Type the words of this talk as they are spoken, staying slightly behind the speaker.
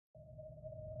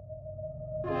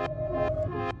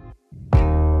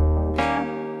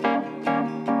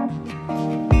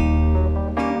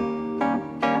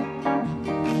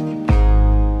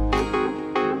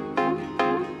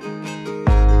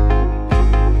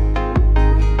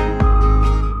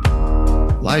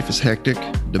Life is hectic,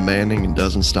 demanding, and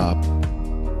doesn't stop.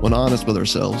 When honest with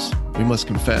ourselves, we must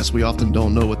confess we often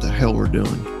don't know what the hell we're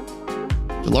doing.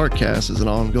 The Larkcast is an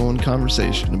ongoing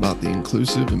conversation about the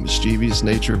inclusive and mischievous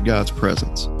nature of God's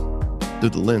presence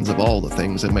through the lens of all the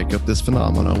things that make up this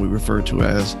phenomenon we refer to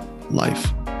as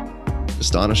life.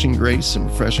 Astonishing grace and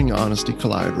refreshing honesty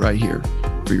collide right here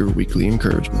for your weekly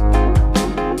encouragement.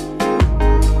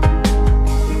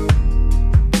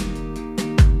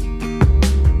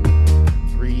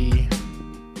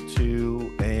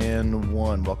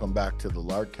 Welcome back to the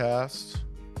Larkcast.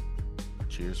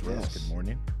 Cheers, Rose. Yes. Good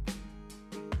morning.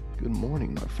 Good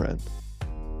morning, my friend.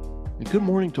 And good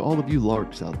morning to all of you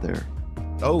larks out there.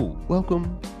 Oh,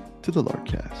 welcome to the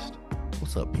Larkcast.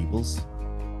 What's up, peoples?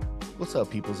 What's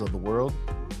up, peoples of the world?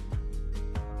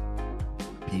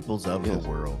 Peoples of the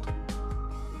world.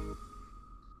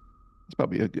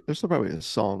 There's probably a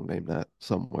song named that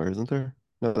somewhere, isn't there?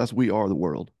 No, that's We Are the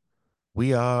World.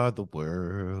 We are the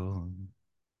world.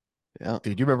 Yeah.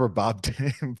 Dude, you remember Bob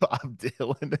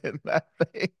Dylan in that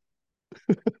thing?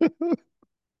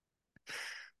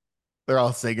 They're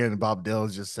all singing and Bob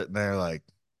Dylan's just sitting there like,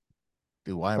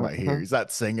 dude, why am I here? He's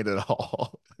not singing at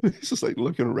all. He's just like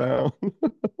looking around.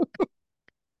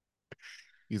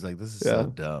 He's like, this is so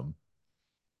dumb.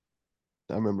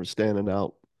 I remember standing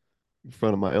out in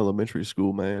front of my elementary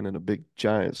school, man, in a big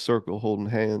giant circle holding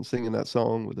hands, singing that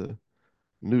song with a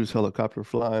news helicopter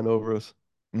flying over us.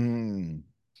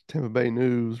 Tampa Bay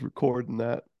News recording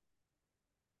that.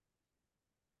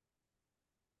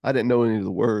 I didn't know any of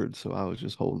the words, so I was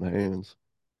just holding hands.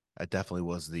 That definitely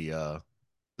was the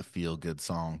feel good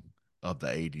song of the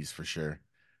 80s for sure.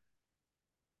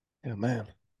 Yeah, man.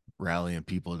 Rallying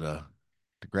people to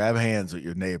grab hands with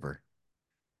your neighbor.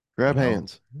 Grab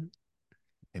hands.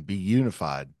 And be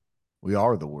unified. We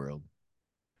are the world.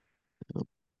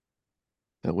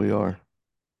 That we are.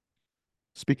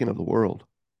 Speaking of the world.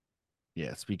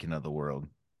 Yeah, speaking of the world.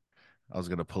 I was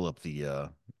going to pull up the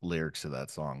lyrics of that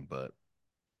song, but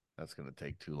that's going to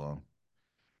take too long.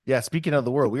 Yeah, speaking of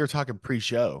the world, we were talking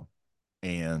pre-show,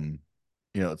 and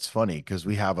it's funny because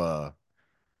we have an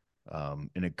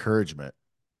encouragement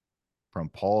from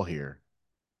Paul here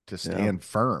to stand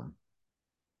firm.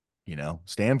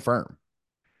 Stand firm.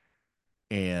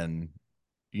 And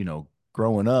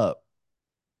growing up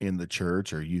in the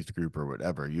church or youth group or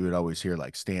whatever, you would always hear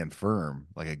like stand firm,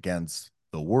 like against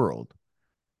the world.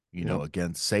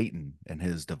 Against Satan and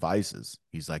his devices.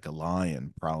 He's like a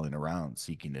lion prowling around,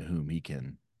 seeking to whom he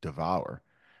can devour.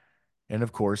 And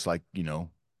of course, the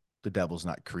devil's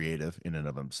not creative in and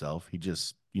of himself. He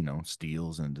just,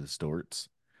 steals and distorts.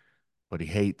 But he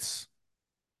hates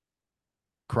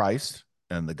Christ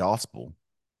and the gospel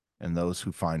and those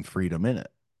who find freedom in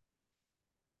it.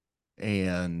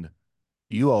 And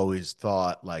you always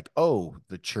thought like, oh,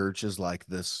 the church is like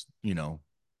this,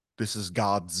 this is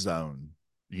God's zone.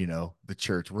 The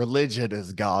church religion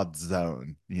is God's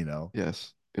zone.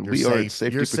 Yes, and you're we safe. are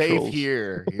safety You're patrols. safe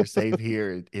here. You're safe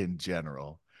here in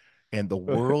general, and the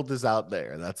world is out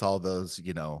there. That's all those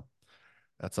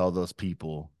that's all those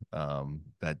people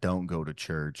that don't go to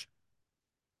church,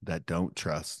 that don't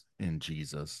trust in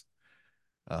Jesus,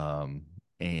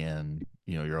 and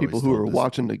you're People always who told are this.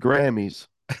 watching the Grammys.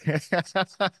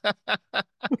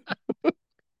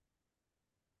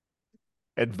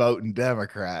 And voting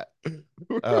Democrat.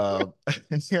 All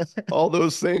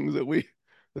those things that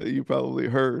you probably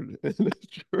heard in the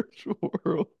church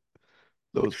world.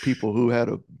 Those people who had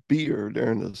a beer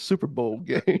during the Super Bowl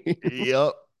game.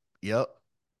 Yep.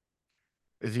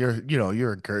 Is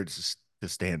you're encouraged to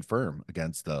stand firm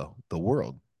against the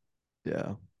world.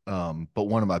 Yeah. But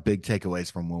one of my big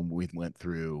takeaways from when we went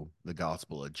through the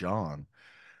Gospel of John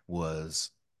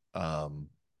was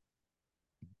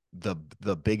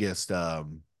the biggest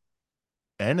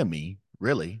enemy,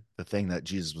 really, the thing that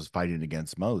Jesus was fighting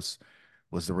against most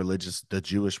was the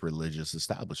Jewish religious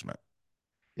establishment.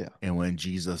 Yeah. And when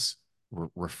Jesus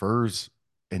refers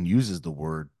and uses the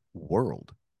word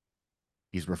world,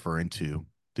 he's referring to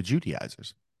the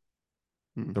Judaizers,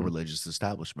 the religious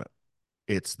establishment.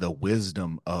 It's the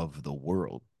wisdom of the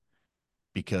world.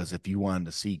 Because if you wanted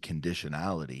to see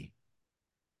conditionality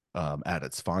at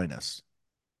its finest,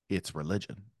 it's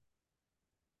religion.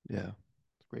 Yeah.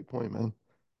 Great point, man.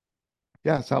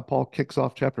 Yeah, that's how Paul kicks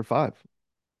off chapter 5.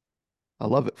 I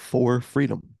love it. For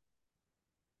freedom.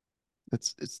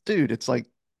 It's like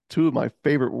two of my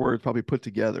favorite words probably put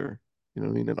together, you know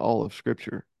what I mean, in all of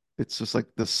scripture. It's just like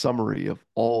the summary of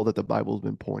all that the Bible's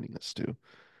been pointing us to.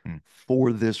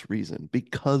 For this reason,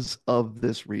 because of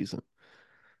this reason.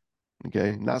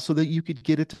 Okay. Not so that you could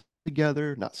get it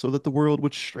together, not so that the world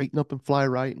would straighten up and fly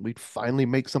right and we'd finally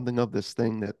make something of this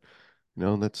thing that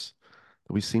That's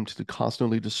that we seem to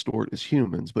constantly distort as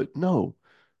humans. But no,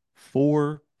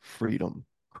 for freedom,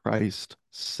 Christ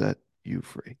set you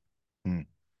free. Mm,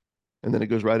 And then it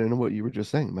goes right into what you were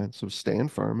just saying, man. So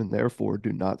stand firm and therefore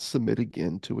do not submit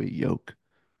again to a yoke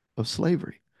of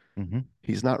slavery. hmm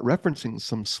He's not referencing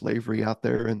some slavery out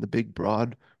there in the big,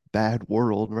 broad, bad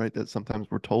world, right? That sometimes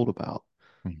we're told about.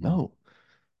 hmm No,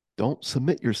 don't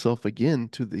submit yourself again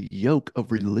to the yoke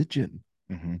of religion,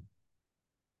 hmm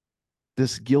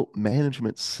this guilt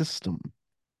management system,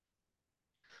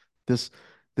 this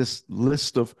this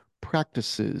list of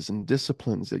practices and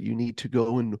disciplines that you need to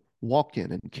go and walk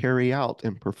in and carry out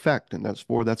and perfect. And that's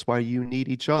why you need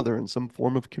each other in some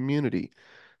form of community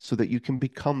so that you can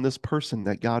become this person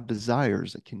that God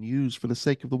desires that can use for the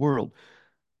sake of the world.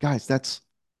 Guys, that's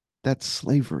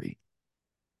slavery.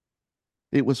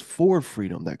 It was for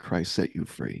freedom that Christ set you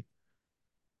free.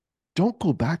 Don't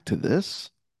go back to this.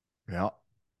 Yeah.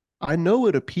 I know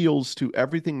it appeals to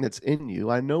everything that's in you.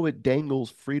 I know it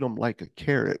dangles freedom like a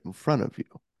carrot in front of you.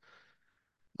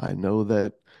 I know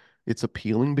that it's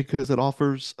appealing because it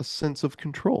offers a sense of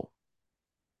control.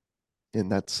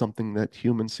 And that's something that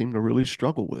humans seem to really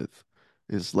struggle with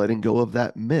is letting go of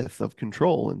that myth of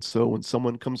control. And so when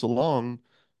someone comes along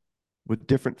with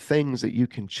different things that you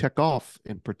can check off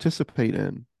and participate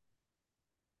in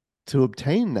to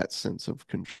obtain that sense of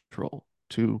control,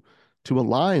 to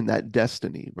align that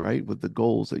destiny, right, with the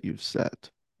goals that you've set,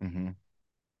 hmm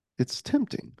it's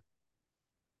tempting,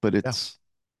 but Yeah. it's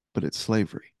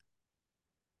slavery.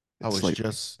 I It's was slavery.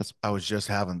 just That's I was just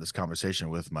having this conversation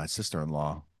with my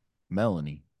sister-in-law,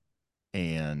 Melanie,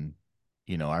 and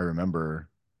I remember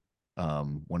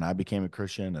when I became a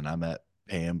Christian and I met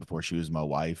Pam before she was my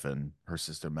wife and her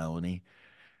sister Melanie.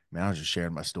 Man, I was just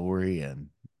sharing my story and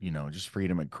just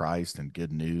freedom in Christ and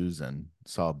good news, and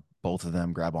saw both of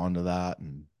them grab onto that,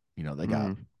 and they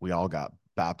got mm, we all got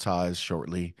baptized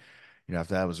shortly.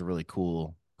 After that, it was a really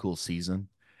cool season.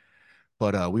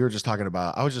 But we were just talking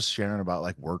about, I was just sharing about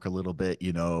like work a little bit,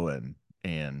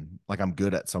 and like I'm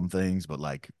good at some things, but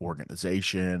like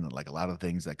organization and like a lot of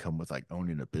things that come with like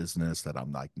owning a business that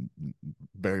I'm like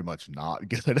very much not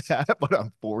good at, but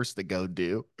I'm forced to go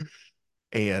do.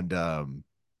 And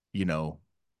you know,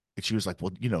 and she was like, well,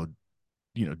 do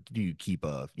you keep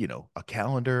a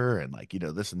calendar and like,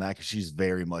 this and that? Cause she's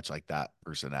very much like that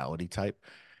personality type.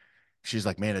 She's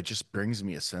like, man, it just brings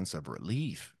me a sense of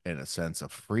relief and a sense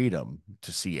of freedom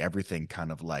to see everything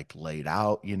kind of like laid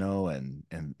out, and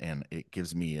it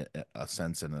gives me a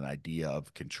sense and an idea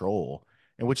of control.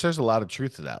 In which there's a lot of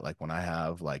truth to that. Like when I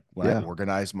yeah.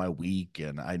 organize my week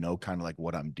and I know kind of like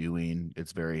what I'm doing,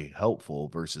 it's very helpful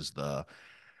versus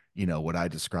what I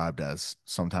described as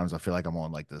sometimes I feel like I'm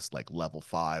on like this like level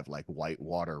 5 like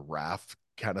whitewater raft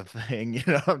kind of thing.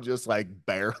 I'm just like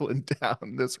barreling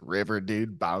down this river,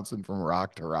 dude, bouncing from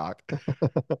rock to rock.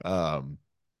 Um,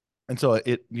 and so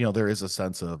there is a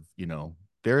sense of,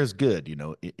 there is good,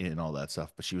 in all that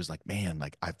stuff. But she was like, man,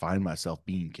 like I find myself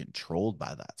being controlled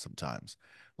by that sometimes.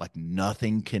 Like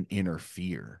nothing can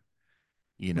interfere,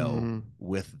 Mm,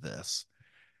 with this.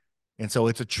 And so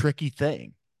it's a tricky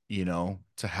thing,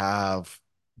 to have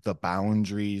the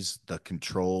boundaries, the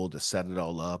control to set it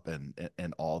all up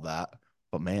and all that.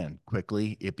 But man,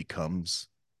 quickly it becomes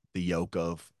the yoke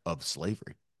of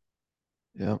slavery.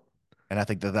 yeah. And I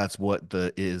think that that's what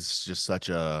the is just such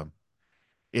a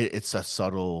it's a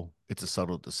subtle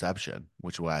deception,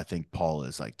 which is why I think Paul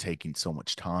is like taking so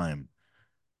much time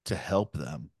to help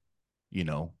them, you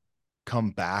know,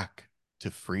 come back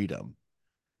to freedom,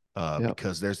 Yeah.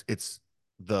 because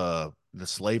the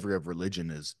slavery of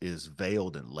religion is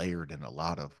veiled and layered in a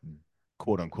lot of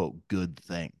quote unquote good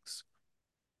things.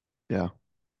 Yeah.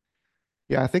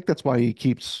 Yeah. I think that's why he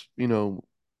keeps,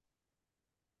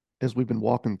 as we've been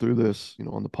walking through this,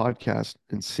 on the podcast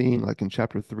and seeing like in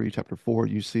chapter 3, chapter 4,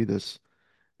 you see this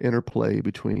interplay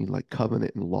between like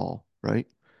covenant and law, right?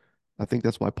 I think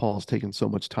that's why Paul's taken so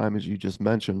much time, as you just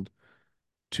mentioned,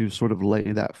 to sort of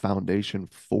lay that foundation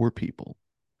for people,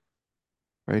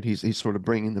 right? He's sort of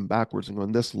bringing them backwards and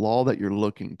going, this law that you're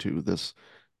looking to,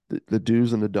 the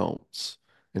do's and the don'ts,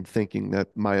 and thinking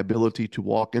that my ability to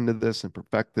walk into this and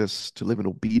perfect this, to live in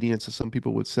obedience, as some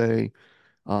people would say,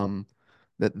 um,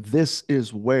 that this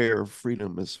is where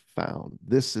freedom is found.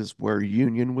 This is where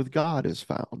union with God is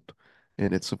found.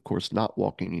 And it's, of course, not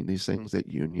walking in these things that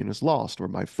union is lost, or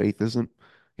my faith isn't,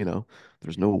 you know,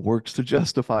 there's no works to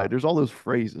justify. There's all those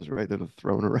phrases, right, that are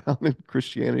thrown around in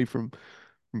Christianity from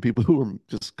people who are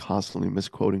just constantly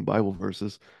misquoting Bible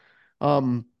verses.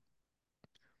 Um,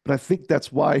 but I think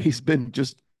that's why he's been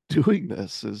just doing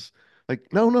this is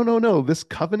Like, no, no, no, no. This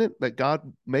covenant that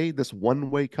God made, this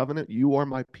one-way covenant, you are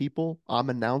my people. I'm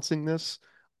announcing this.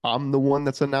 I'm the one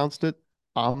that's announced it.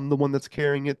 I'm the one that's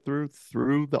carrying it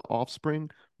through the offspring,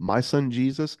 my son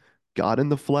Jesus, God in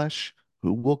the flesh,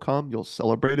 who will come. You'll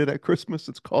celebrate it at Christmas.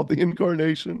 It's called the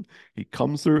incarnation. He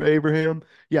comes through Abraham.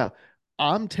 Yeah,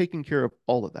 I'm taking care of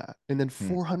all of that. And then Hmm.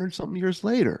 400 something years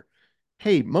later,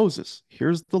 hey, Moses,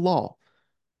 here's the law.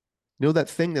 You know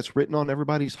that thing that's written on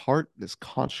everybody's heart, this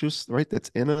conscious, right? That's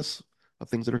in us of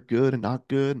things that are good and not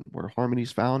good, where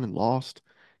harmony's found and lost.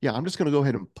 Yeah, I'm just going to go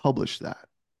ahead and publish that.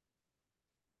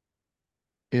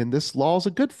 And this law is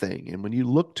a good thing. And when you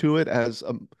look to it as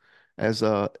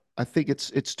a, I think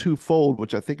it's twofold,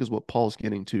 which I think is what Paul's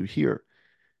getting to here.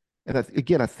 And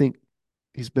again, I think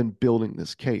he's been building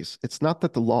this case. It's not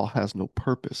that the law has no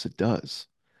purpose; it does.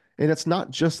 And it's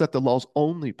not just that the law's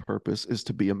only purpose is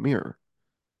to be a mirror.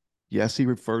 Yes, he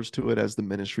refers to it as the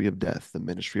ministry of death, the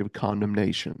ministry of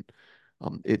condemnation.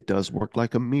 It does work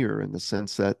like a mirror in the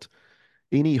sense that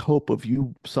any hope of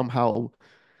you somehow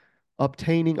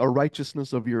obtaining a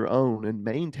righteousness of your own and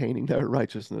maintaining that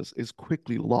righteousness is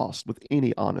quickly lost with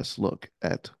any honest look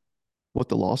at what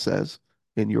the law says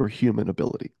in your human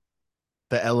ability.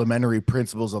 The elementary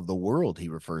principles of the world, he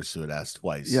refers to it as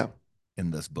twice Yeah.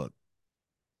 in this book.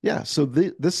 Yeah. So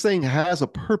this thing has a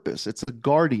purpose. It's a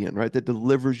guardian, right, that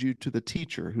delivers you to the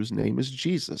teacher whose name is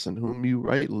Jesus and whom you,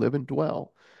 right, live and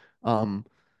dwell. Um,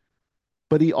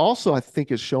 But he also, I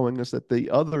think, is showing us that the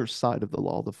other side of the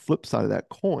law, the flip side of that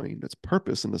coin, its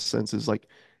purpose in the sense is like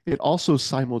it also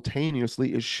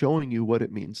simultaneously is showing you what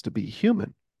it means to be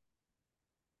human.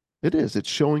 It is. It's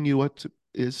showing you what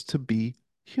is to be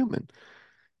human.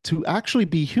 To actually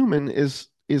be human is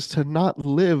to not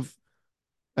live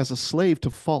as a slave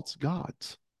to false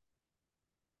gods,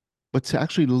 but to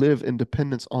actually live in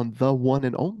dependence on the one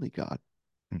and only God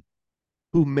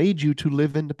who made you to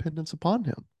live in dependence upon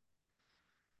him.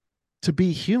 To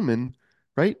be human,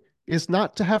 right, is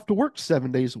not to have to work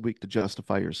 7 days a week to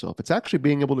justify yourself. It's actually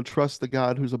being able to trust the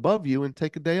God who's above you and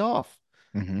take a day off.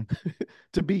 Mm-hmm.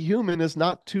 To be human is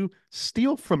not to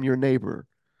steal from your neighbor.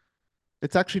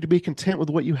 It's actually to be content with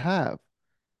what you have.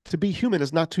 To be human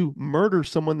is not to murder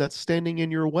someone that's standing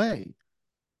in your way,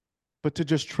 but to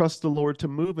just trust the Lord to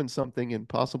move in something and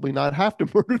possibly not have to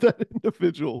murder that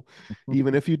individual,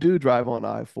 even if you do drive on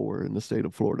I-4 in the state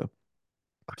of Florida.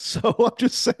 So I'm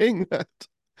just saying that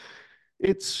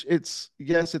it's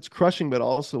yes, it's crushing, but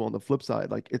also on the flip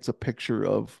side, like it's a picture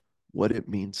of what it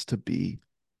means to be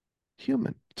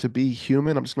human. To be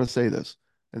human, I'm just going to say this,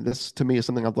 and this to me is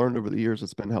something I've learned over the years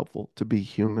that's been helpful. To be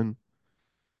human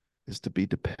is to be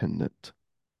dependent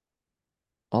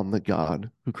on the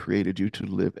God who created you to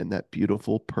live in that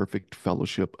beautiful, perfect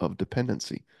fellowship of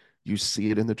dependency. You see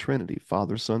it in the Trinity,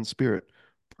 Father, Son, Spirit,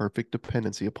 perfect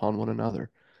dependency upon one another.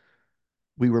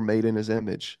 We were made in his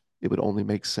image. It would only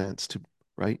make sense to,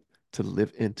 right, to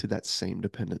live into that same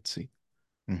dependency.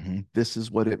 Mm-hmm. This is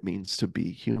what it means to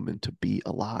be human, to be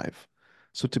alive.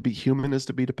 So to be human is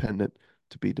to be dependent.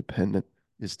 To be dependent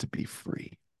is to be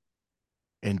free.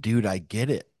 And dude, I get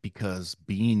it because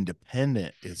being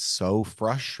dependent is so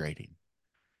frustrating.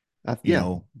 You Yeah,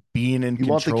 know, being in you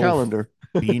want the control, calendar.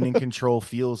 being in control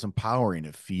feels empowering.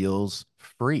 It feels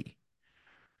free.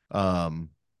 Um,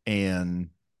 and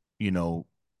you know,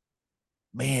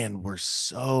 man, we're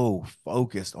so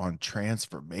focused on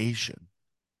transformation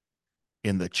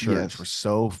in the church. We're Yes.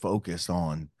 so focused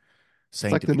on It's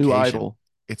like the new sanctification. idol.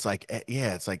 It's like,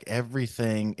 yeah, it's like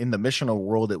everything in the missional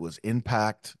world, it was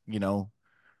impact,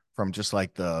 from just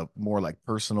like the more like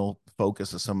personal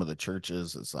focus of some of the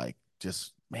churches. It's like,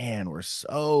 just, man, we're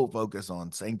so focused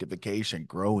on sanctification,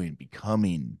 growing,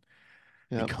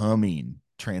 Yeah.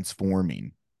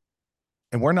 transforming.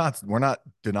 And we're not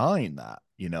denying that,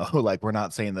 like we're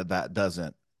not saying that that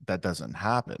doesn't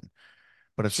happen,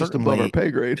 but It's it's just above our certainly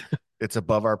pay grade. it's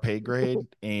above our pay grade.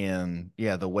 And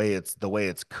yeah, the way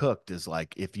it's cooked is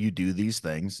like, if you do these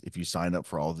things, if you sign up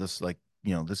for all this, like,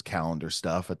 this calendar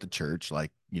stuff at the church,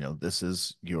 like, this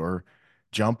is your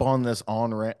jump on this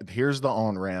on ramp. Here's the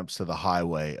on ramps to the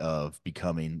highway of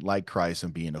becoming like Christ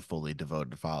and being a fully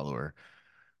devoted follower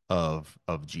of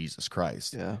Jesus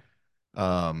Christ. Yeah.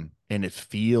 And it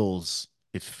feels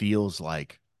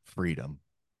like freedom,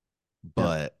 Yeah.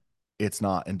 but it's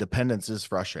not. Independence is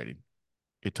frustrating.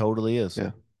 It totally is.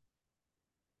 Yeah.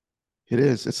 It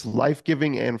is. It's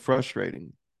life-giving and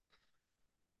frustrating.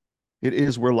 It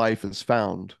is where life is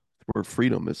found, where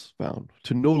freedom is found.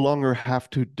 To no longer have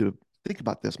to think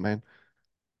about this, man.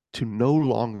 To no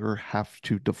longer have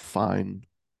to define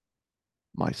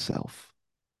myself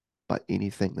by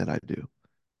anything that I do.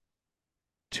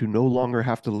 to no longer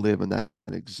have to live in that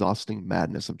exhausting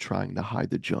madness of trying to hide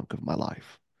the junk of my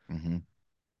life, Mm-hmm.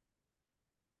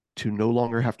 to no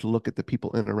longer have to look at the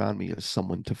people in and around me as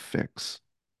someone to fix,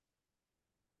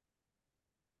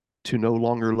 to no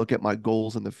longer look at my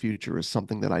goals in the future as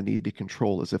something that I need to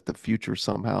control, as if the future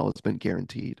somehow has been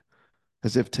guaranteed,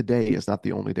 as if today is not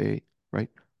the only day, right,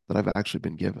 that I've actually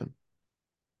been given.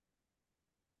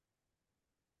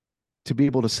 To be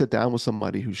able to sit down with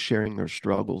somebody who's sharing their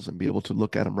struggles and be able to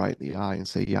look at them right in the eye and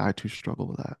say, yeah, I too struggle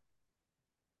with that.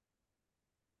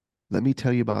 Let me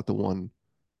tell you about the one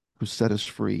who set us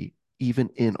free, even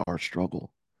in our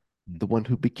struggle, the one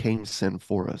who became sin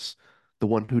for us, the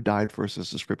one who died for us,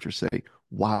 as the scriptures say,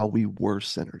 while we were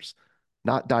sinners,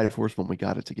 not died for us when we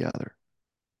got it together.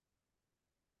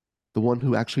 The one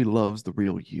who actually loves the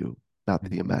real you, not the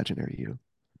Mm-hmm. imaginary you.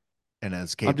 And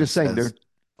as I'm Caitlin just saying says, they're,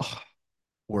 oh,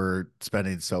 we're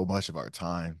spending so much of our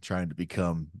time trying to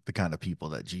become the kind of people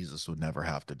that Jesus would never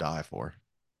have to die for.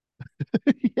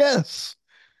 yes,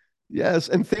 yes.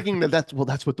 And thinking that that's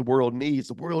what the world needs.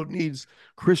 The world needs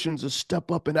Christians to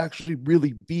step up and actually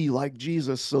really be like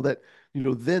Jesus so that,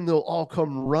 then they'll all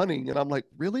come running. And I'm like,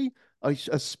 really? A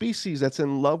species that's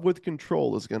in love with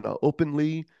control is going to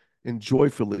openly and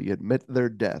joyfully admit their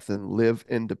death and live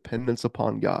in dependence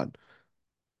upon God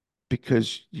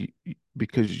because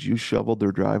you shoveled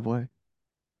their driveway.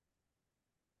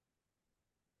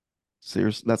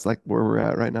 Seriously, that's like where we're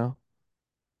at right now.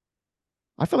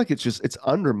 I feel like it's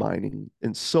undermining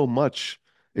in so much.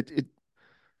 It it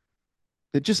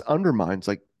it just undermines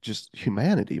like just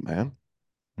humanity, man.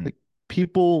 Hmm. Like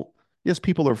people, yes,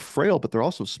 people are frail, but they're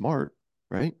also smart,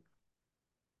 right?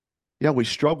 Yeah, we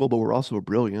struggle, but we're also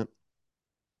brilliant.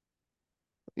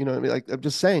 You know what I mean? Like I'm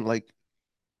just saying, like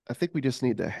I think we just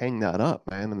need to hang that up,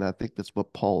 man. And I think that's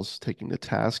what Paul's taking to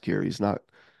task here. He's not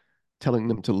telling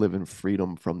them to live in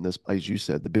freedom from this, as you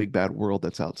said, the big bad world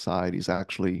that's outside. He's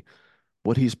actually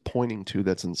what he's pointing to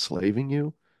that's enslaving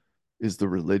you is the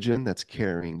religion that's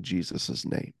carrying Jesus's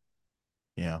name.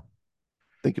 Yeah.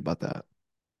 Think about that.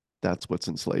 That's what's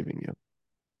enslaving you.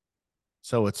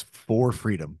 So it's for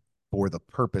freedom, for the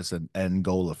purpose and end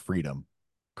goal of freedom.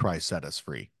 Christ set us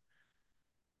free.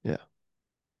 Yeah.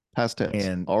 Past tense.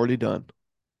 And Already done.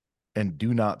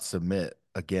 do not submit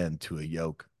again to a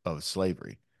yoke of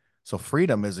slavery. So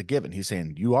freedom is a given. He's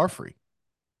saying you are free.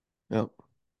 Yep.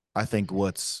 I think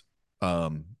what's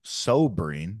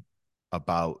sobering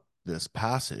about this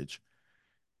passage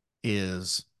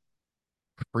is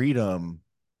freedom,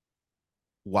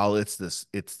 while it's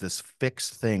this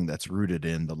fixed thing that's rooted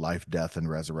in the life, death, and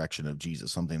resurrection of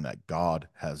Jesus, something that God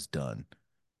has done.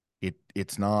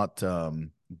 It's not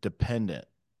dependent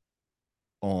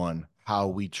on how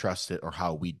we trust it or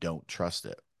how we don't trust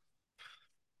it.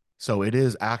 So it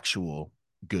is actual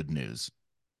good news,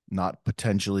 not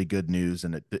potentially good news,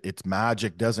 and its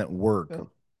magic doesn't work Yeah.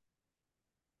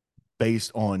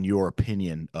 based on your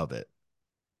opinion of it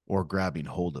or grabbing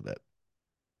hold of it.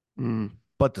 Mm,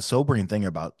 But the sobering thing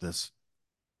about this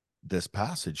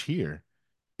passage here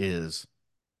is,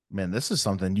 man, this is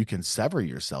something you can sever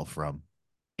yourself from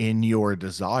in your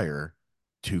desire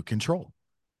to control.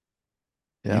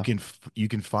 You yeah. can you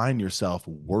can find yourself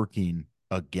working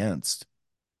against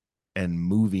and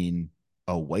moving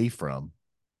away from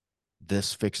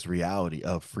this fixed reality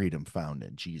of freedom found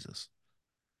in Jesus.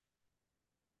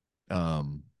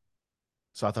 Um,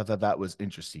 so I thought that was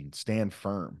interesting. Stand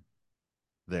firm,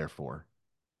 therefore,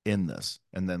 in this.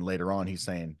 And then later on, he's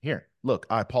saying, here, look,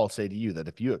 I, Paul, say to you that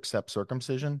if you accept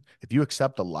circumcision, if you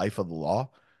accept a life of the law,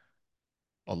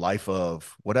 a life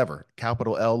of whatever,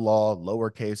 capital L law,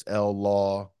 lowercase l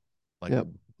law, like Yep.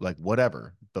 like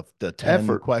whatever. The 10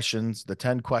 Effort. questions, the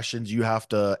 10 questions you have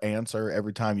to answer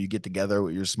every time you get together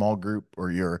with your small group or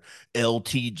your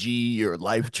LTG, your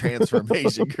life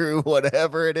transformation group,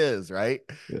 whatever it is, right?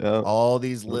 Yeah. All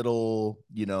these little,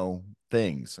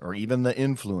 things, or even the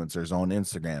influencers on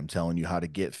Instagram telling you how to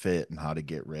get fit and how to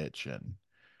get rich and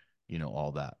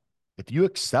all that. If you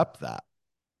accept that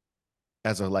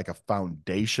as a like a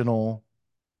foundational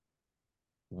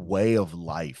way of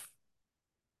life,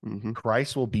 Hmm.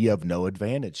 Christ will be of no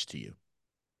advantage to you.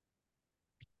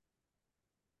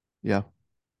 Yeah.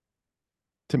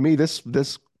 To me, this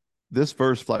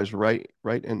verse flies right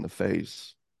in the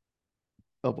face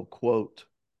of a quote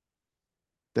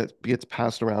that gets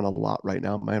passed around a lot right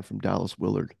now, man, from Dallas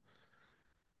Willard.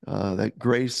 That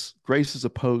grace is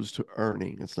opposed to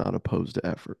earning. It's not opposed to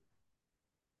effort.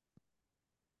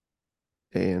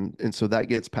 And so that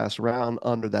gets passed around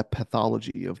under that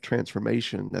pathology of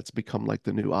transformation that's become like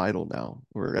the new idol now,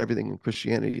 where everything in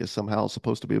Christianity is somehow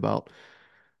supposed to be about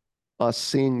us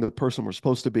seeing the person we're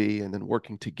supposed to be and then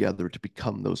working together to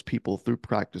become those people through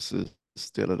practices,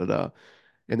 da da da da.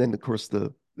 And then, of course,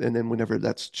 and then whenever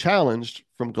that's challenged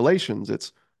from Galatians,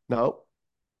 it's no,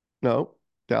 no,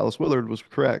 Dallas Willard was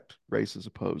correct. Grace is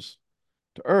opposed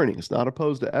to earning. It's not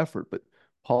opposed to effort, but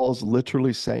Paul's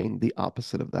literally saying the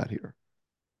opposite of that here,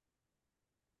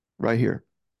 right here.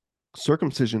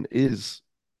 Circumcision is,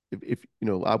 if you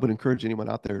know, I would encourage anyone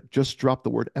out there, just drop the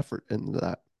word effort into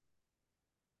that.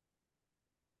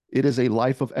 It is a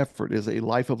life of effort, it is a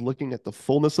life of looking at the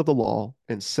fullness of the law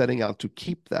and setting out to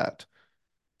keep that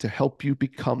to help you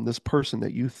become this person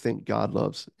that you think God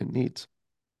loves and needs.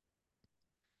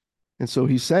 And so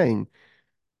he's saying,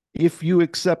 if you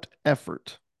accept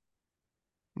effort,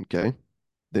 okay,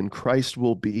 then Christ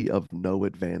will be of no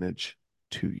advantage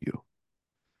to you.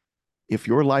 If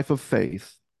your life of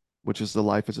faith, which is the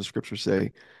life, as the scriptures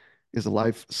say, is a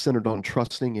life centered on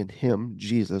trusting in Him,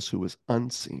 Jesus, who is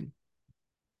unseen,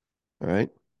 all right?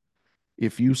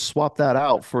 If you swap that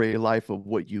out for a life of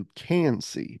what you can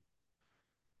see,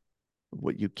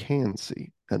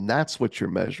 and that's what you're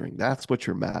measuring, that's what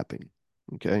you're mapping,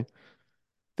 okay?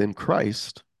 Then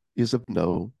Christ is of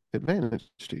no advantage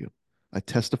to you. I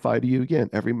testify to you again,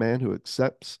 every man who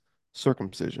accepts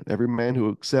circumcision, every man who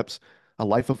accepts a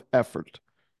life of effort,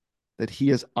 that he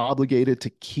is obligated to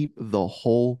keep the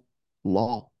whole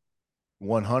law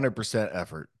 100%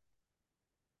 effort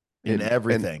in and and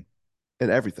everything.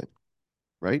 and everything,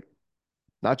 right?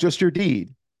 Not just your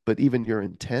deed, but even your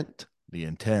intent, The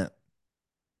intent.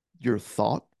 your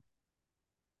thought.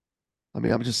 I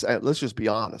mean, I'm just let's just be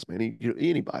honest, man.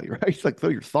 Anybody, right? Like throw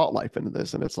your thought life into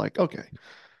this, and it's like, okay,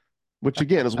 which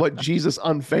again is what Jesus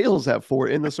unveils that for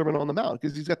in the Sermon on the Mount,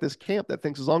 because he's got this camp that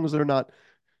thinks as long as they're not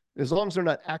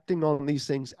acting on these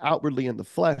things outwardly in the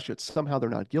flesh, it's somehow they're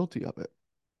not guilty of it.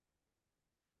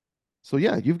 So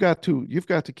yeah, you've got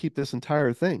to keep this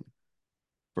entire thing.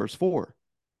 Verse 4.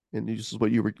 And this is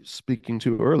what you were speaking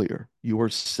to earlier. You are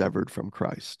severed from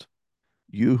Christ.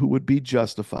 You who would be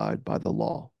justified by the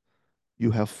law,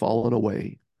 you have fallen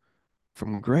away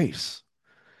from grace.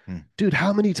 Hmm. Dude,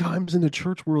 how many times in the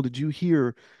church world did you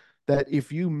hear that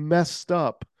if you messed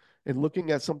up and looking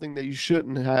at something that you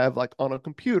shouldn't have, like on a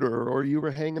computer, or you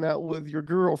were hanging out with your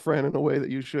girlfriend in a way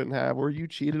that you shouldn't have, or you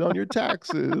cheated on your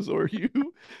taxes, or you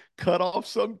cut off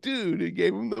some dude and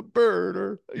gave him the bird,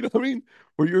 or you know what I mean?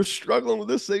 Or you're struggling with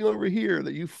this thing over here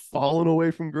that you've fallen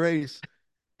away from grace.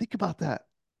 Think about that.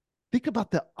 Think about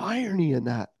the irony in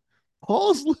that.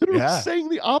 Paul's literally Yeah. saying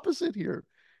the opposite here.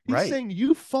 He's Right. saying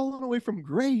you've fallen away from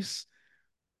grace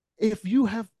if you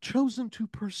have chosen to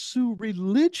pursue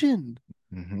religion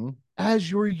Mm-hmm. as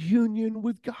your union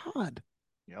with God.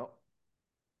 Yep.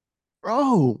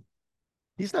 Bro,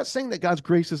 he's not saying that God's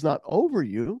grace is not over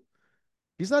you.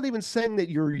 He's not even saying that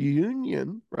your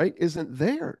union, right, isn't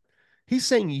there. He's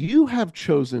saying you have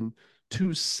chosen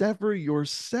to sever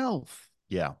yourself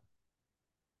Yeah.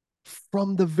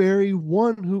 from the very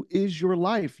one who is your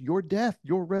life, your death,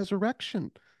 your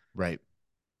resurrection, Right.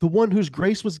 the one whose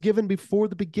grace was given before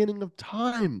the beginning of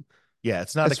time, Yeah.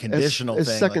 It's not a as as conditional as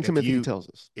thing. Second Like if Timothy you tells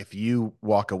us. if you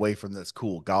walk away from this,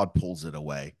 cool, God pulls it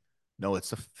away. No,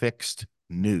 it's a fixed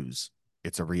news.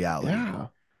 It's a reality. Yeah.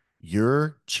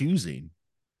 You're choosing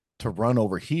to run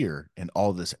over here in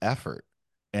all this effort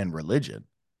and religion.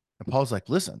 And Paul's like,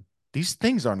 listen, these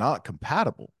things are not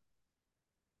compatible.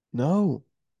 No.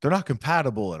 They're not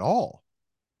compatible at all.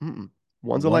 Mm-mm.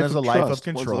 One's a One life is of a life of trust,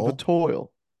 one's a life of control.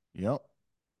 toil. Yep.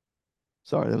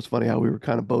 Sorry, that was funny how we were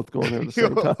kind of both going there at the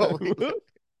same time.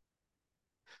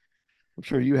 I'm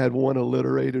sure you had one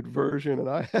alliterated version and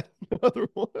I had another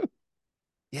one.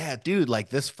 Yeah, dude, like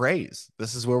this phrase,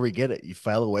 this is where we get it. You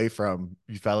fell away from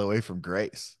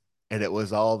grace. And it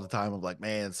was all the time of like,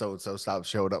 man, so and so stopped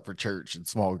showing up for church and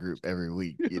small group every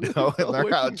week, They and fell away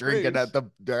from grace.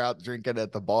 they're out drinking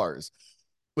at the bars,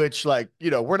 which like,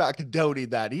 we're not condoning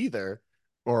that either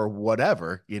or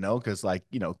whatever, because like,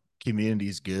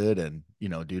 community's good. And,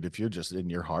 dude, if you're just in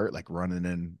your heart, like running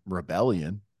in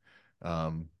rebellion,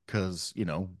 because, Yeah,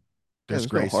 there's there's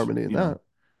no grace, harmony in that.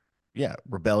 yeah,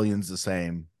 rebellion's the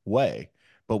same way,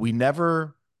 but we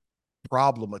never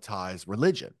problematize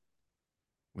religion.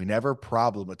 We never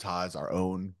problematize our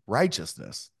own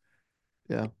righteousness.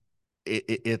 Yeah.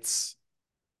 It's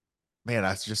man,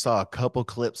 I just saw a couple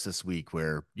clips this week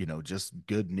where, just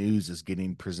good news is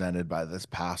getting presented by this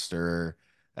pastor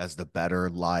as the better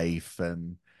life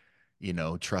and,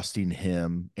 trusting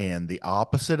him. And the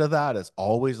opposite of that is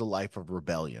always a life of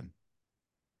rebellion.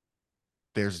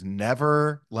 There's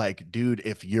never like, dude,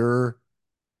 if you're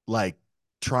like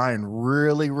trying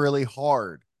really, really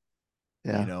hard,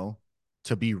 you Yeah. know,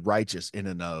 to be righteous in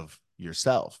and of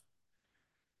yourself.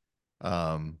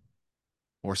 Um,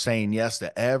 or saying yes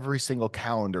to every single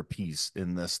calendar piece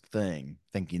in this thing,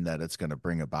 thinking that it's going to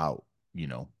bring about, you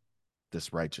know,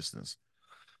 this righteousness.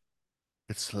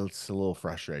 It's a little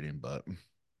frustrating, but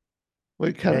Well,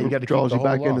 it yeah, kind you got of to keep draws the you whole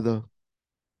back into law.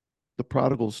 the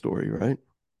prodigal story, right?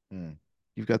 Mm,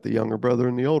 You've got the younger brother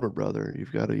and the older brother.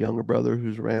 You've got a younger brother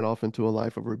who's ran off into a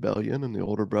life of rebellion, and the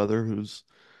older brother who's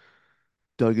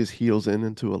dug his heels in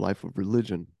into a life of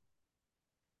religion.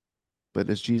 But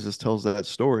as Jesus tells that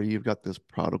story, you've got this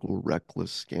prodigal,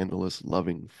 reckless, scandalous,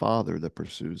 loving father that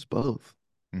pursues both.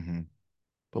 hmm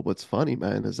But what's funny,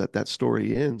 man, is that that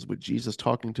story ends with Jesus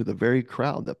talking to the very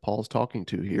crowd that Paul's talking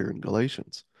to here in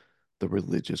Galatians, the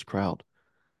religious crowd.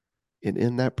 And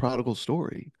in that prodigal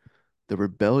story, the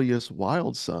rebellious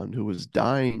wild son who was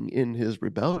dying in his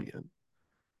rebellion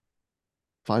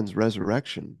finds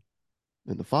resurrection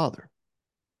in the father.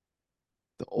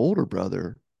 The older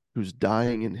brother who's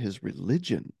dying in his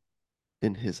religion,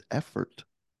 in his effort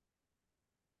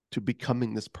to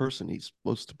becoming this person he's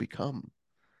supposed to become.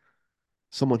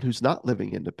 Someone who's not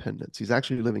living independence. He's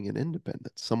actually living in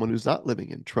independence. Someone who's not living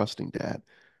in trusting dad.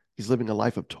 He's living a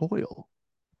life of toil,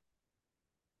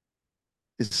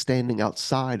 is standing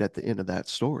outside at the end of that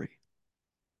story,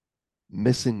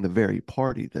 missing the very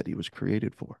party that he was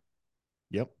created for.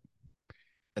 Yep.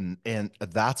 And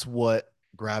that's what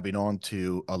grabbing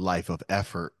onto a life of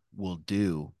effort will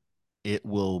do. It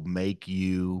will make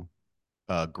you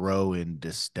grow in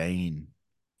disdain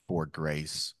for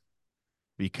grace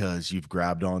because you've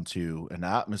grabbed onto an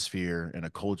atmosphere and a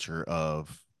culture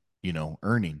of, you know,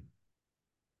 earning.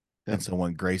 Yeah, And so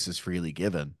when grace is freely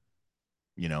given,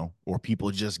 you know, or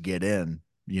people just get in,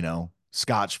 you know,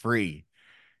 scotch free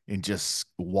and just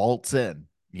waltz in,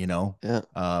 you know,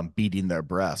 yeah, beating their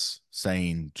breasts,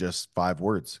 saying just 5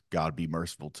 words, God be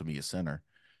merciful to me, a sinner.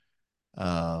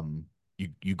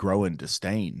 You grow in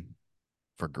disdain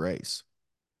for grace.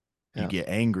 You yeah, get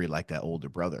angry like that older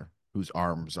brother whose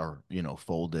arms are, you know,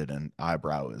 folded and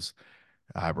eyebrows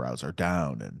are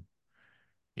down, and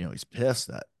you know he's pissed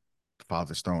that the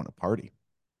father's throwing a party,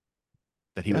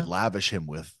 that he would yeah. lavish him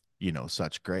with, you know,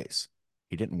 such grace.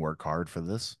 He didn't work hard for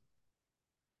this.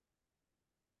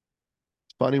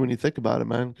 It's funny when you think about it,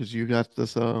 man, because you got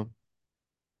this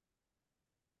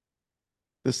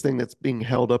thing that's being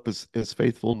held up as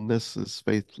faithfulness is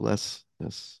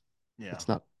faithlessness. Yeah. It's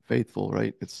not faithful,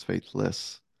 right? It's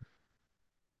faithless.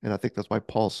 And I think that's why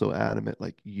Paul's so adamant.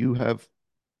 Like you have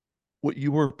what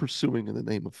you are pursuing in the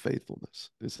name of faithfulness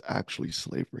is actually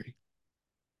slavery.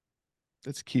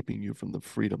 It's keeping you from the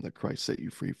freedom that Christ set you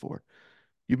free for.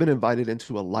 You've been invited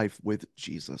into a life with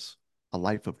Jesus, a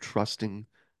life of trusting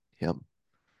Him.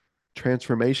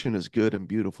 Transformation is good and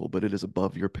beautiful, but it is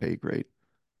above your pay grade,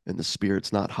 and the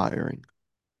Spirit's not hiring.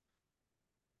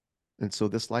 And so,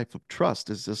 this life of trust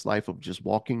is this life of just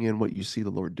walking in what you see the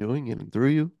Lord doing in and through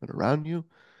you and around you,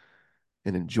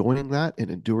 and enjoying that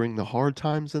and enduring the hard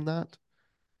times in that,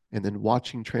 and then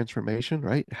watching transformation,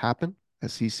 right, happen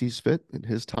as He sees fit in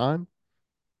His time,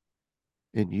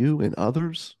 in you and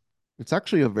others. It's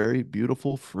actually a very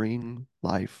beautiful, freeing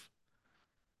life.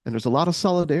 And there's a lot of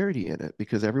solidarity in it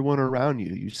because everyone around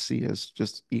you you see as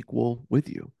just equal with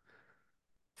you,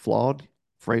 flawed,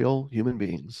 frail human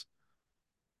beings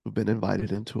who've been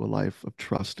invited into a life of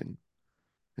trusting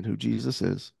in who Jesus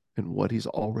is and what He's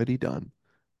already done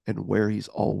and where He's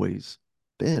always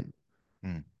been.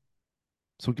 Mm,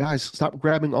 So guys, stop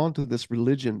grabbing onto this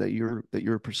religion that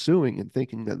you're pursuing and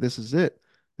thinking that this is it.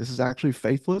 This is actually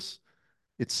faithless.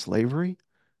 It's slavery.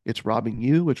 It's robbing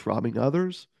you. It's robbing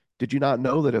others. Did you not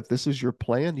know that if this is your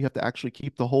plan, you have to actually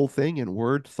keep the whole thing in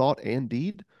word, thought, and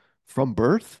deed from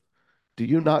birth? Do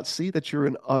you not see that you're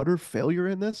an utter failure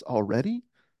in this already?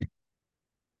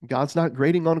 God's not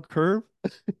grading on a curve.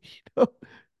 You know?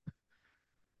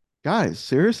 Guys,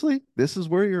 seriously? This is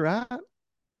where you're at?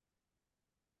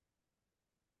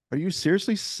 Are you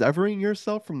seriously severing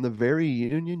yourself from the very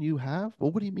union you have?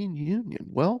 Well, what do you mean union?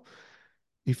 Well,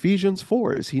 Ephesians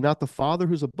 4, is he not the Father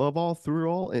who's above all, through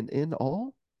all, and in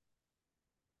all?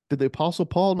 Did the Apostle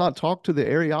Paul not talk to the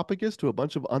Areopagus, to a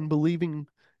bunch of unbelieving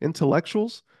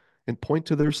intellectuals, and point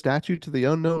to their statue to the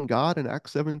unknown God in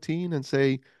Acts 17 and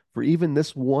say, for even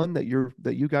this one that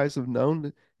you guys have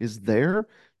known is there?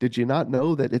 Did you not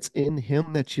know that it's in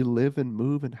him that you live and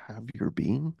move and have your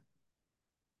being?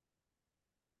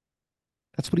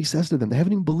 That's what he says to them. They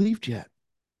haven't even believed yet.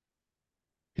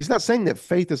 He's not saying that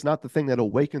faith is not the thing that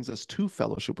awakens us to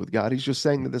fellowship with God. He's just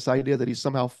saying that this idea that he's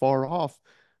somehow far off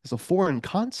is a foreign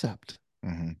concept.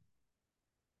 hmm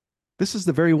This is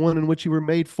the very one in which you were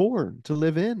made for, to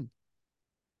live in.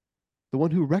 The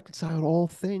one who reconciled all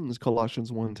things,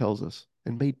 Colossians 1 tells us.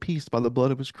 and made peace by the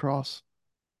blood of his cross.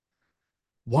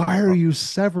 Why are Uh, you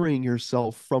severing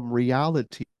yourself from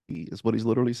reality? Is what he's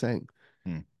literally saying.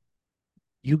 hmm,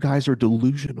 You guys are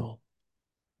delusional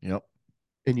yep.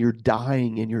 and you're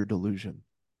dying in your delusion.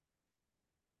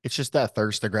 It's just that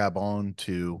thirst to grab on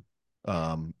to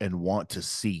and want to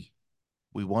see.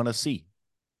 We want to see.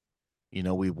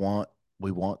 We want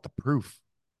the proof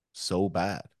so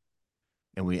bad.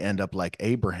 And we end up like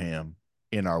Abraham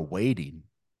in our waiting,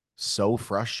 so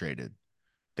frustrated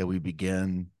that we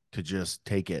begin to just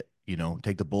take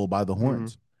the bull by the Mm,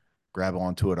 horns, grab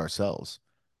onto it ourselves.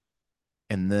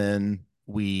 And then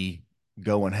we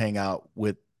go and hang out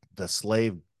with the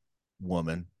slave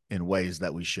woman in ways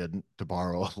that we shouldn't, to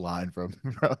borrow a line from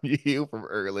you from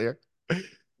earlier.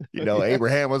 yes.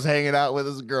 Abraham was hanging out with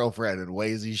his girlfriend in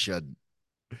ways he shouldn't.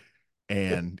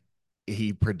 And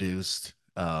he produced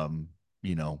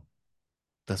you know,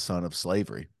 the son of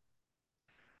slavery.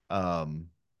 Um,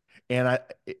 and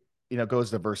it goes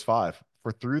to verse 5.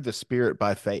 For through the spirit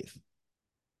by faith,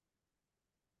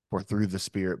 for through the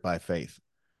spirit by faith.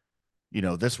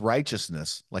 This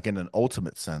righteousness, like in an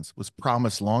ultimate sense, was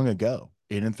promised long ago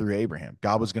in and through Abraham.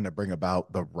 God was going to bring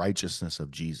about the righteousness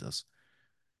of Jesus.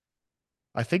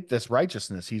 I think this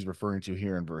righteousness he's referring to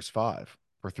here in verse 5.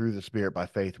 For through the spirit by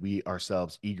faith, we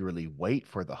ourselves eagerly wait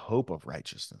for the hope of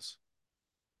righteousness.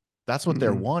 That's what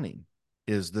they're Mm-mm. wanting,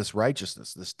 is this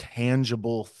righteousness, this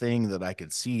tangible thing that I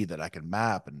can see, that I can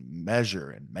map and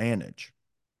measure and manage.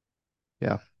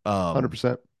 Yeah, Um,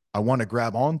 100%. I want to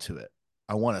grab onto it.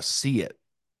 I want to see it.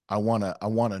 I want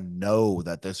to know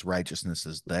that this righteousness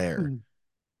is there Mm.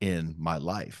 in my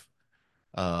life.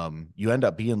 You end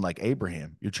up being like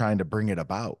Abraham. You're trying to bring it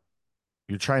about.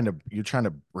 You're trying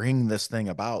to bring this thing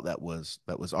about that was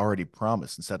already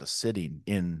promised, instead of sitting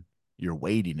in your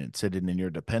waiting and sitting in your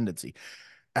dependency.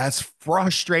 As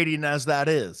frustrating as that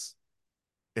is,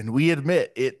 and we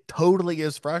admit it totally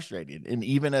is frustrating. And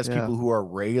even as Yeah, people who are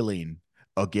railing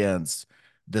against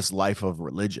this life of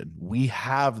religion, we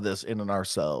have this in and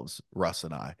ourselves, Russ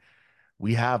and I.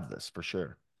 We have this for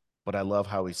sure. But I love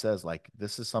how he says, like,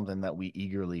 this is something that we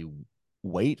eagerly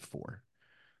wait for.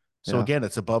 So yeah, again,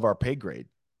 it's above our pay grade.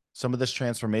 Some of this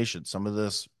transformation, some of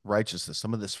this righteousness,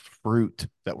 some of this fruit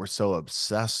that we're so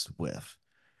obsessed with,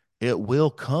 it will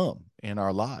come in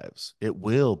our lives. It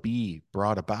will be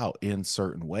brought about in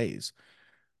certain ways.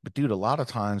 But dude, a lot of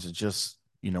times it just,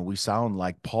 we sound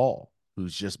like Paul,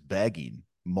 who's just begging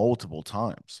multiple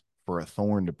times for a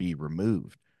thorn to be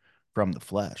removed from the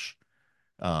flesh.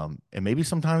 And maybe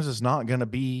sometimes it's not going to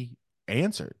be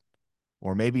answered,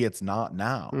 or maybe it's not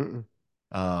now.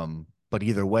 mm-mm. But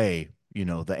either way,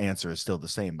 the answer is still the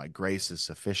same. My grace is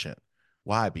sufficient.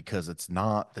 Why? Because it's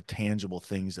not the tangible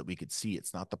things that we could see.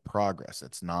 It's not the progress.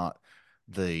 It's not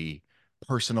the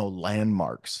personal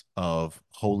landmarks of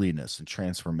holiness and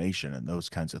transformation and those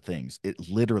kinds of things. It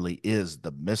literally is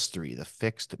the mystery, the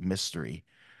fixed mystery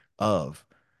of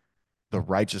the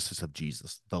righteousness of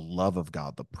Jesus, the love of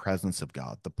God, the presence of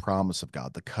God, the promise of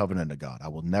God, the covenant of God. I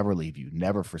will never leave you,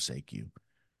 never forsake you.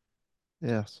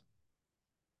 Yes,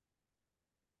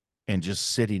 And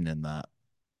just sitting in that,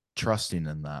 trusting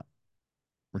in that,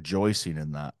 rejoicing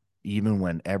in that, even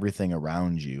when everything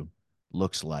around you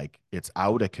looks like it's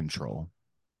out of control,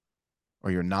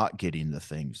 or you're not getting the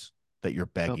things that you're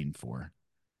yep, begging for.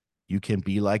 You can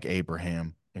be like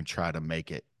Abraham and try to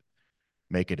make it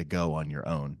a go on your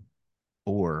own.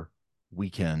 Or we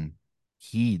can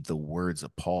heed the words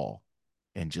of Paul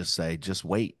and just say, just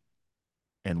wait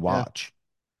and yeah, watch,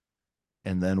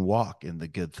 and then walk in the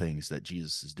good things that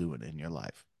Jesus is doing in your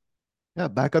life. yeah.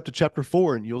 Back up to chapter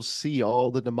 4, and you'll see all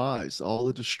the demise, all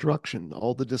the destruction,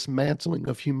 all the dismantling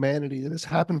of humanity that has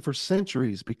happened for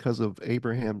centuries because of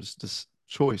Abraham's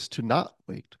choice to not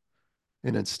wait.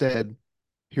 And instead,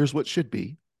 here's what should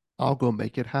be: I'll go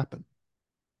make it happen.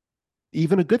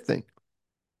 Even a good thing.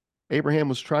 Abraham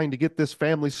was trying to get this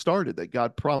family started that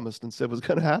God promised and said was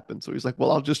going to happen. So he's like,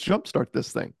 well, I'll just jumpstart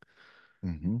this thing.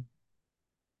 Mm-hmm.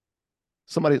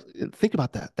 Somebody think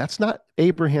about that. That's not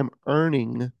Abraham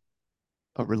earning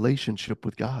a relationship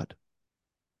with God.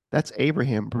 That's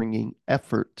Abraham bringing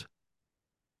effort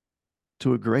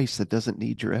to a grace that doesn't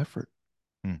need your effort.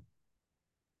 Mm.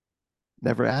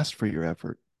 Never asked for your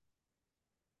effort.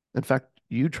 In fact,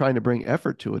 you trying to bring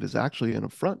effort to it is actually an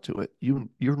affront to it.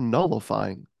 You're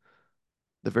nullifying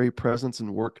the very presence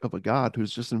and work of a God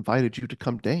who's just invited you to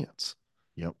come dance.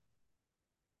 Yep.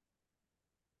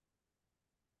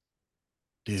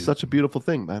 Dude, Such a beautiful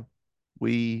thing, man.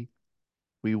 We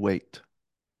we wait.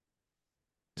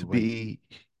 we To wait.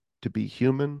 be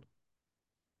human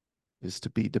is to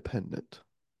be dependent.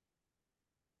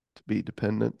 To be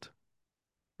dependent,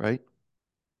 right?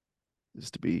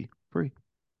 is to be free.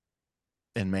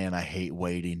 And man, I hate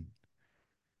waiting.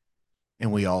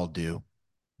 And we all do,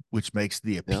 which makes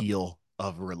the Yep. appeal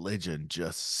of religion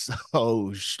just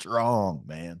so strong,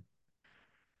 man.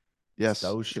 Yes.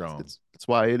 So strong. It's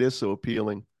why it is so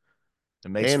appealing. It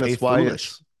makes And it's faith why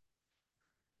foolish. it's,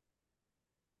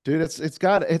 dude,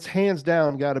 it's hands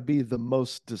down got to be the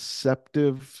most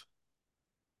deceptive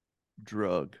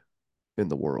drug in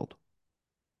the world.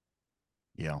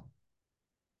 Yeah.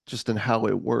 Just in how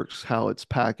it works, how it's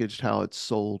packaged, how it's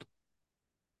sold.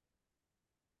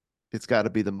 It's got to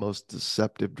be the most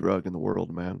deceptive drug in the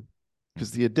world, man.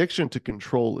 Because the addiction to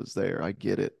control is there. I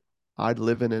get it. I'd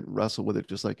live in it and wrestle with it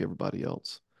just like everybody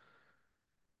else.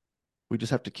 We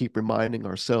just have to keep reminding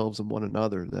ourselves and one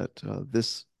another that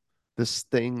this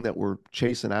thing that we're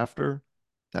chasing after,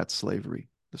 that's slavery,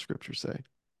 the scriptures say.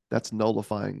 That's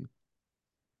nullifying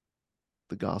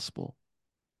the gospel.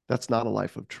 That's not a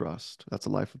life of trust. That's a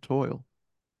life of toil.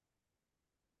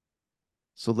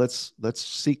 So let's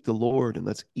seek the Lord and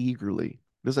let's eagerly.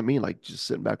 Doesn't mean like just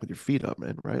sitting back with your feet up,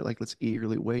 man, right? Like let's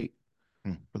eagerly wait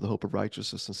Hmm. for the hope of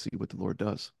righteousness and see what the Lord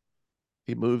does.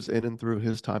 He moves in and through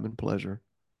his time and pleasure.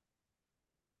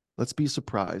 Let's be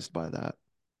surprised by that.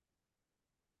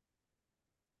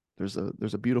 There's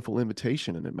a beautiful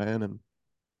invitation in it, man. And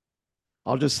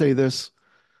I'll just say this,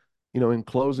 in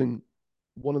closing,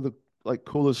 one of the like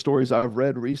coolest stories I've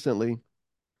read recently.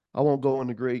 I won't go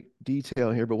into great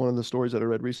detail here, but one of the stories that I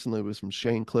read recently was from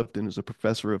Shane Clifton, who's a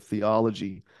professor of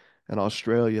theology in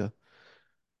Australia.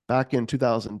 Back in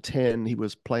 2010, he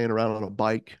was playing around on a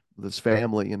bike with his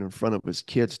family, and in front of his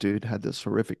kids, dude, had this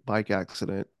horrific bike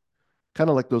accident. Kind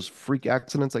of like those freak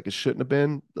accidents, like it shouldn't have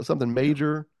been something Yeah.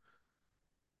 major.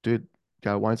 Dude,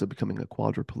 guy winds up becoming a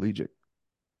quadriplegic.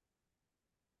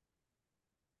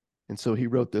 And so he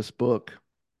wrote this book,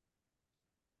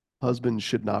 Husbands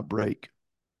Should Not Break,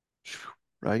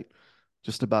 right?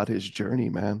 Just about his journey,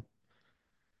 man.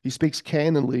 He speaks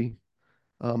candidly.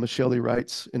 Michelle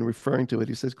writes in referring to it,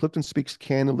 he says, Clifton speaks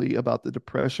candidly about the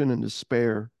depression and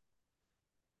despair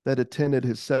that attended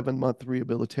his 7-month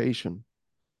rehabilitation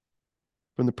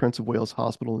from the Prince of Wales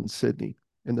Hospital in Sydney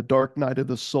and the dark night of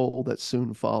the soul that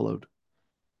soon followed.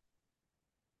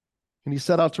 And he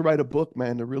set out to write a book,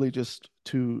 man, to really just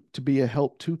to be a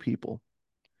help to people.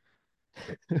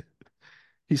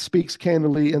 He speaks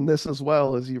candidly in this as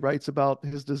well as he writes about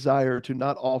his desire to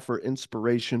not offer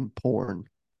inspiration porn.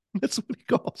 That's what he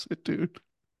calls it, dude.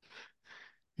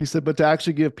 He said, but to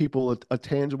actually give people a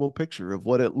tangible picture of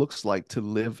what it looks like to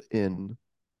live in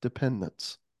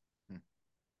dependence Hmm.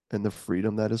 and the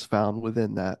freedom that is found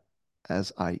within that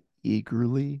as I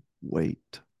eagerly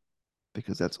wait,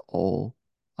 because that's all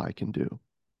I can do.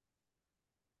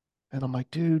 And I'm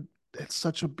like, dude, it's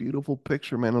such a beautiful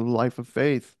picture, man, of the life of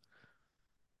faith.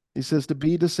 He says to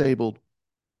be disabled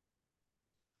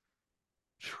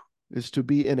is to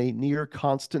be in a near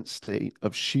constant state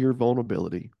of sheer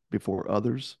vulnerability before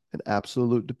others and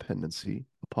absolute dependency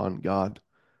upon God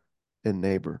and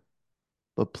neighbor.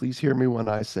 But please hear me when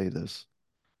I say this.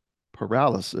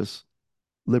 Paralysis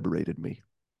liberated me.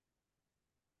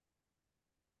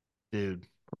 Dude.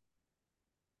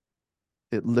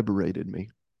 It liberated me.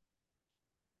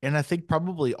 And I think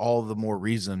probably all the more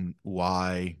reason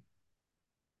why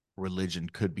religion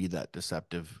could be that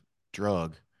deceptive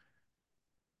drug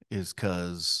is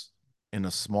because in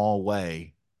a small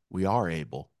way, we are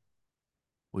able.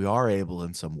 We are able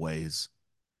in some ways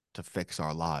to fix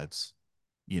our lives,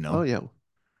 you Oh know, yeah,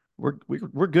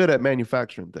 we're good at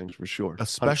manufacturing things for sure.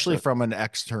 especially 100%. from an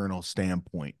external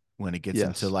standpoint when it gets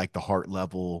into Yes. like the heart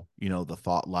level, the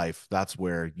thought life. That's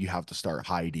where you have to start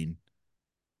hiding,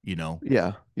 you know,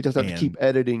 Yeah. You just have to keep and,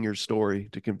 editing your story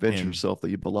to convince and, yourself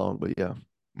that you belong. But yeah.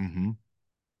 mm-hmm,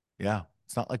 yeah,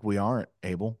 it's not like we aren't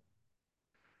able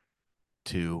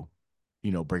to,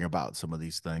 bring about some of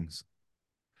these things.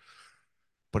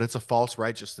 But it's a false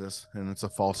righteousness and it's a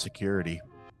false security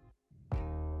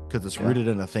because it's Yeah. rooted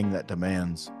in a thing that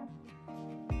demands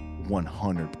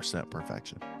 100%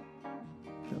 perfection.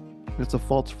 Yeah. It's a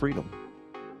false freedom.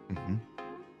 Mm-hmm.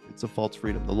 It's a false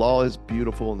freedom. The law is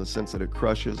beautiful in the sense that it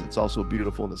crushes. It's also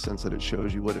beautiful in the sense that it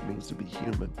shows you what it means to be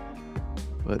human.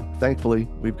 But thankfully,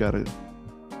 we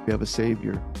have a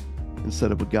savior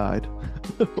instead of a guide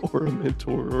or a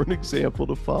mentor or an example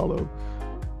to follow,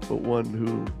 but one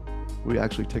who we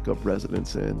actually take up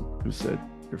residence in, who said,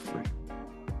 you're free.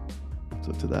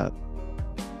 So to that,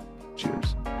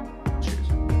 cheers.